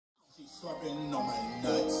Slurring on my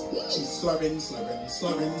nuts. She's slurring, slurring,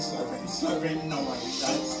 slurring, slurring, slurring on my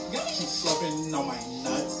nuts. She's slurring on my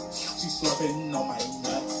nuts. She's slurring on my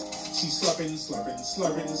nuts. She's slurring, slurring,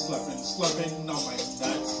 slurring, slurring, slurring on my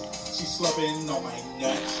nuts. She's slurring on my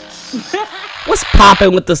nuts. What's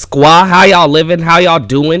poppin' with the squad? How y'all living? How y'all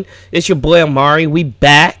doing? It's your boy Amauri. We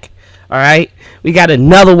back. Alright? We got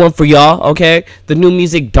another one for y'all, okay? The new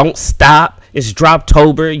music don't stop. It's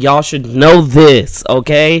Droptober. Y'all should know this,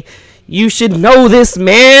 okay? You should know this,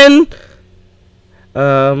 man.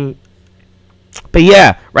 But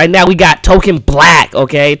yeah, right now we got Token Black,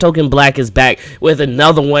 okay? Token Black is back with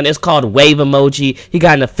another one. It's called Wave Emoji. He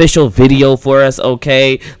got an official video for us,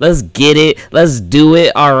 okay? Let's get it. Let's do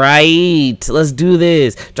it, all right? Let's do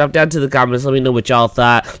this. Drop down to the comments. Let me know what y'all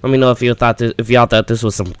thought. Let me know if y'all thought this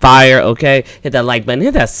was some fire, okay? Hit that like button.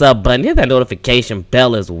 Hit that sub button. Hit that notification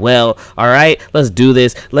bell as well, all right? Let's do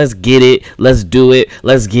this. Let's get it. Let's do it.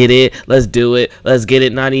 Let's get it. Let's do it. Let's get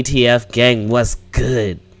it. Non-ETF gang, what's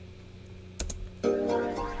good?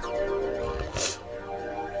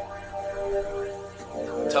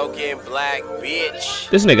 Token Black, bitch.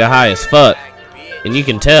 This nigga high as fuck, and you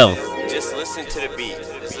can tell. Just listen to the beat.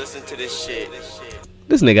 Just listen to this shit.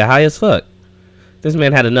 This nigga high as fuck. This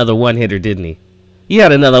man had another one-hitter, didn't he? You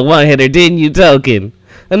had another one-hitter, didn't you, Token?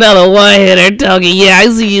 Another one-hitter, Token. Yeah, I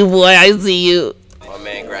see you, boy. I see you. My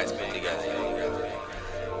man Grat's been together.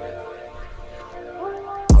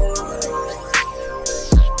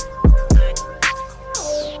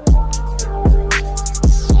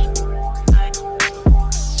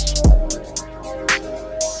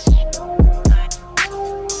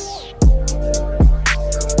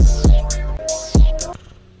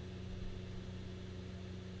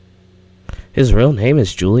 His real name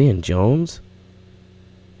is Julian Jones?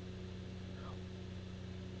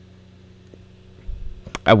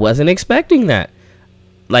 I wasn't expecting that.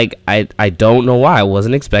 Like, I don't know why. I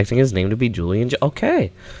wasn't expecting his name to be Julian Jones.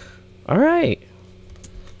 Okay. Alright.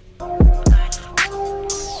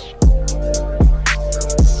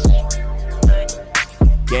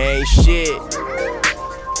 Gang shit.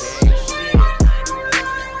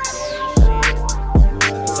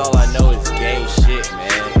 That's all I know is gang shit, man.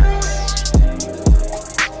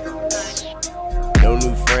 No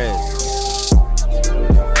new friends.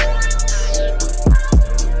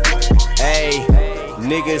 Hey,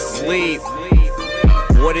 niggas sleep.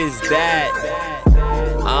 What is that?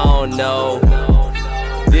 I don't know.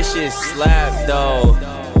 This shit slap though.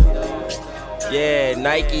 Yeah,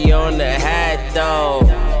 Nike on the hat though.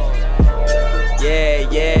 Yeah,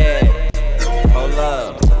 yeah. Hold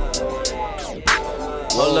up.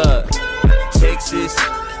 Hold up. Texas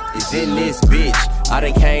is in this bitch. I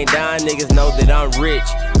done came down, niggas know that I'm rich.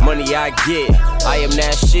 Money I get, I am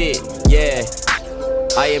that shit, yeah.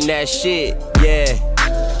 I am that shit, yeah.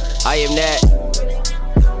 I am that.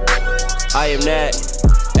 I am that.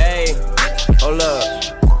 Hey, hold up.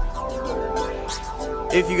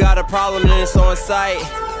 If you got a problem and it's on site,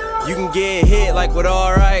 you can get hit like with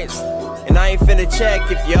all rights. And I ain't finna check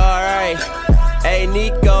if you alright. Hey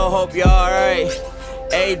Nico, hope you alright.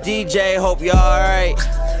 Hey DJ, hope you alright.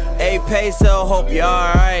 Hey Peso, hope you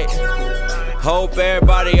alright. Hope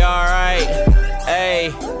everybody alright.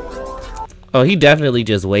 Hey. Oh, he definitely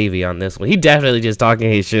just wavy on this one. He definitely just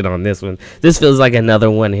talking his shit on this one. This feels like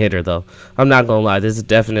another one-hitter, though. I'm not gonna lie. This is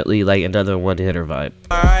definitely like another one-hitter vibe.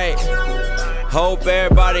 Alright. Hope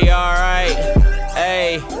everybody alright.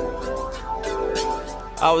 Hey.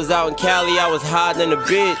 I was out in Cali. I was hiding in a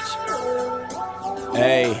bitch.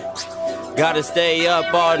 Hey. Gotta stay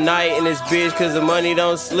up all night in this bitch cause the money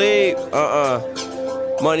don't sleep.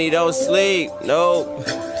 Money don't sleep. Nope.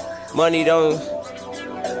 Money don't.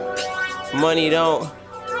 Money don't.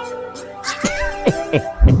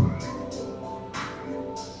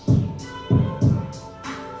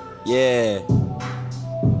 Yeah.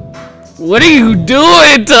 What are you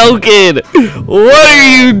doing, Token? What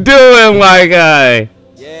are you doing, my guy?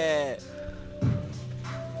 Yeah.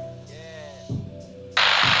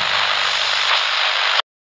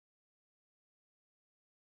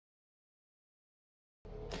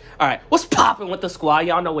 Alright, what's poppin' with the squad?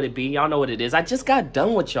 Y'all know what it be. Y'all know what it is. I just got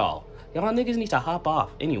done with y'all. Y'all niggas need to hop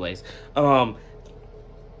off. Anyways, I'm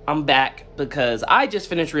back because I just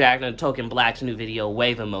finished reacting to Token Black's new video,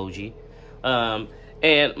 Wave Emoji.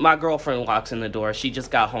 And my girlfriend walks in the door. She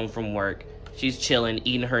just got home from work. She's chilling,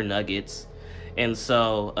 eating her nuggets. And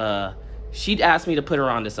so, she'd asked me to put her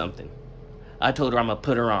on to something. I told her I'm gonna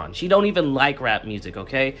put her on. She don't even like rap music,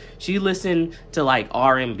 okay? She listened to like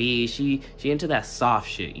R&B. She into that soft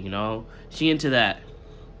shit, you know? She into that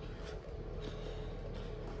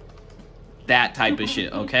type of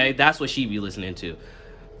shit, okay? That's what she be listening to.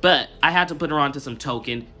 But I had to put her onto some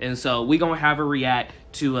token, and so we're gonna have her react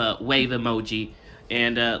to wave emoji.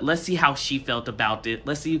 And let's see how she felt about it.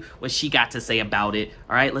 Let's see what she got to say about it.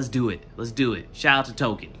 All right, let's do it. Let's do it. Shout out to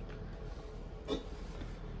Token.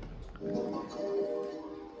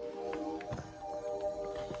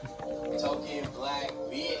 Token black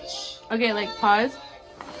bitch. Okay, like, pause.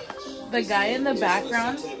 The guy in the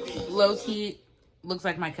background, low-key, looks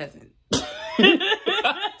like my cousin.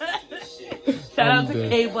 Shout out to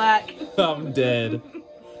K Black. I'm dead.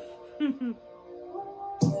 You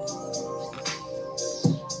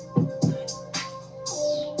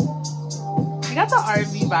got the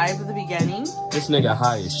R&B vibe at the beginning. This nigga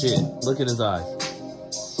high as shit. Look at his eyes.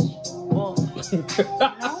 Well,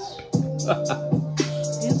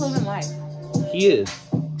 he's living life. He is.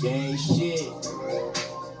 Gang shit.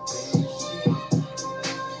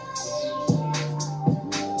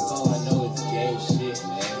 All I know is gang shit,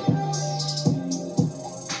 man.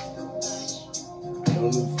 No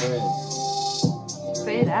new friends.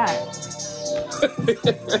 Say that.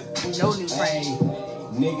 No new friends. Hey,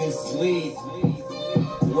 niggas sleep.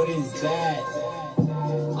 What is that? I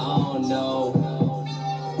don't know.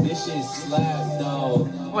 This shit slap though.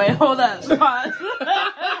 Wait, hold up. Pause.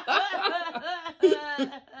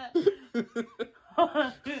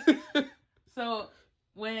 So,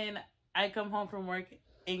 when I come home from work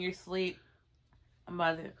and you're asleep, I'm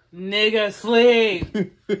about to, nigga, sleep.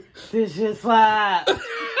 This shit slap.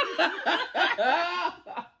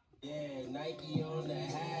 Yeah, Nike on the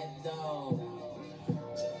hat though.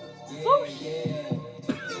 Oh, Yeah.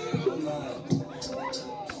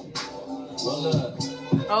 Well, look.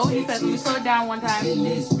 Oh, he said, let me slow it down one time. In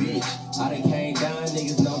this bitch, I done came down,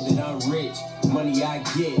 niggas know that I'm rich. Money I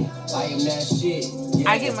get, I am that shit. Yeah.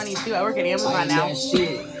 I get money too. I work at I Amazon am now. that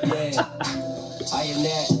shit, yeah. I am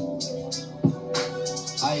that.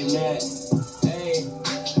 I am that. Hey,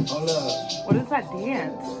 hold up. What is that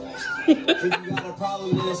dance? If you got a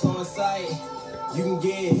problem and it's on site, you can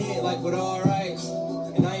get hit like with alright.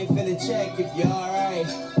 And I ain't finna check if you alright.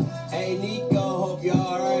 Hey Nico, hope you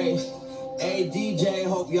alright. Hey DJ,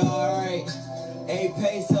 hope you alright. Hey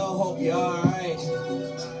Peso, hope you alright.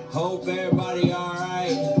 Hope everybody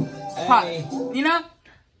alright. Hey. You know,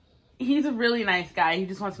 he's a really nice guy. He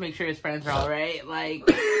just wants to make sure his friends are alright. Like,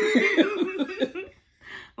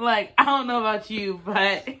 like, I don't know about you,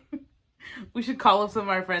 but we should call up some of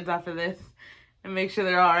our friends after this and make sure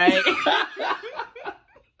they're alright.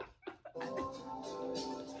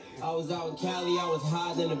 I was out in Cali, I was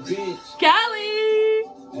hot than a bitch. Cali!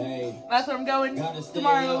 Hey. That's where I'm going Gotta stay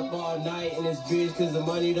tomorrow. up all night in this bitch cause the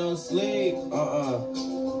money don't sleep.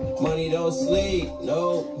 Money don't sleep,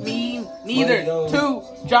 no. Me neither. 2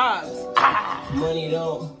 jobs. Ah. Money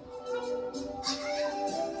don't.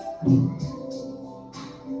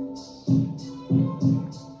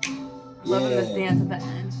 Loving this dance at the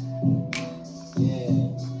end.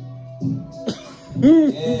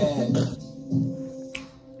 Yeah.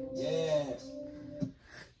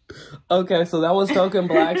 Okay, so that was Token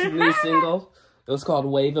Black's new single. It was called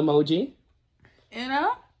Wave Emoji. You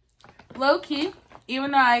know? Low key.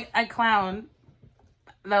 Even though I clown,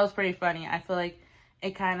 that was pretty funny. I feel like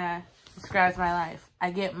it kind of describes my life.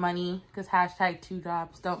 I get money because hashtag 2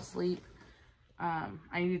 jobs, don't sleep. I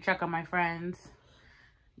need to check on my friends.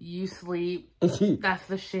 You sleep. That's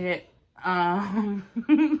the shit. I'm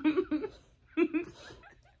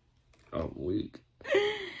weak.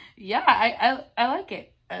 Yeah, I like it.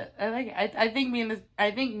 I like it. I think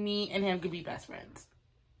me and him could be best friends.